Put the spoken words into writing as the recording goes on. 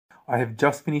I have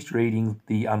just finished reading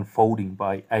The Unfolding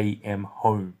by A.M.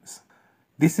 Holmes.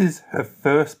 This is her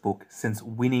first book since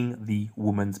winning the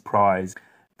Woman's Prize.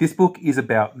 This book is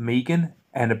about Megan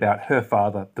and about her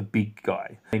father, the big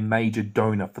guy, a major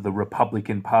donor for the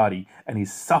Republican Party, and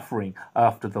is suffering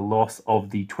after the loss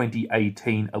of the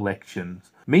 2018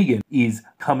 elections. Megan is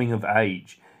coming of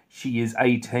age. She is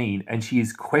 18 and she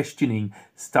is questioning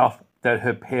stuff that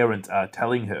her parents are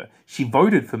telling her. She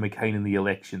voted for McCain in the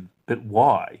election, but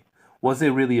why? Was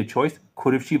there really a choice?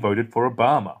 Could have she voted for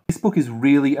Obama? This book is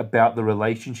really about the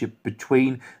relationship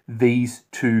between these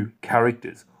two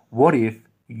characters. What if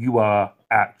you are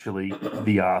actually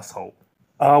the asshole?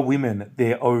 Are women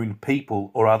their own people,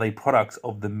 or are they products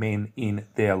of the men in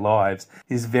their lives?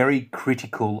 Is very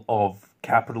critical of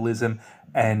capitalism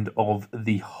and of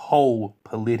the whole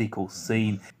political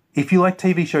scene. If you like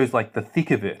TV shows like The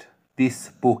Thick of It, this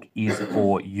book is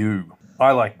for you.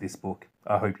 I like this book.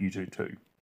 I hope you do too.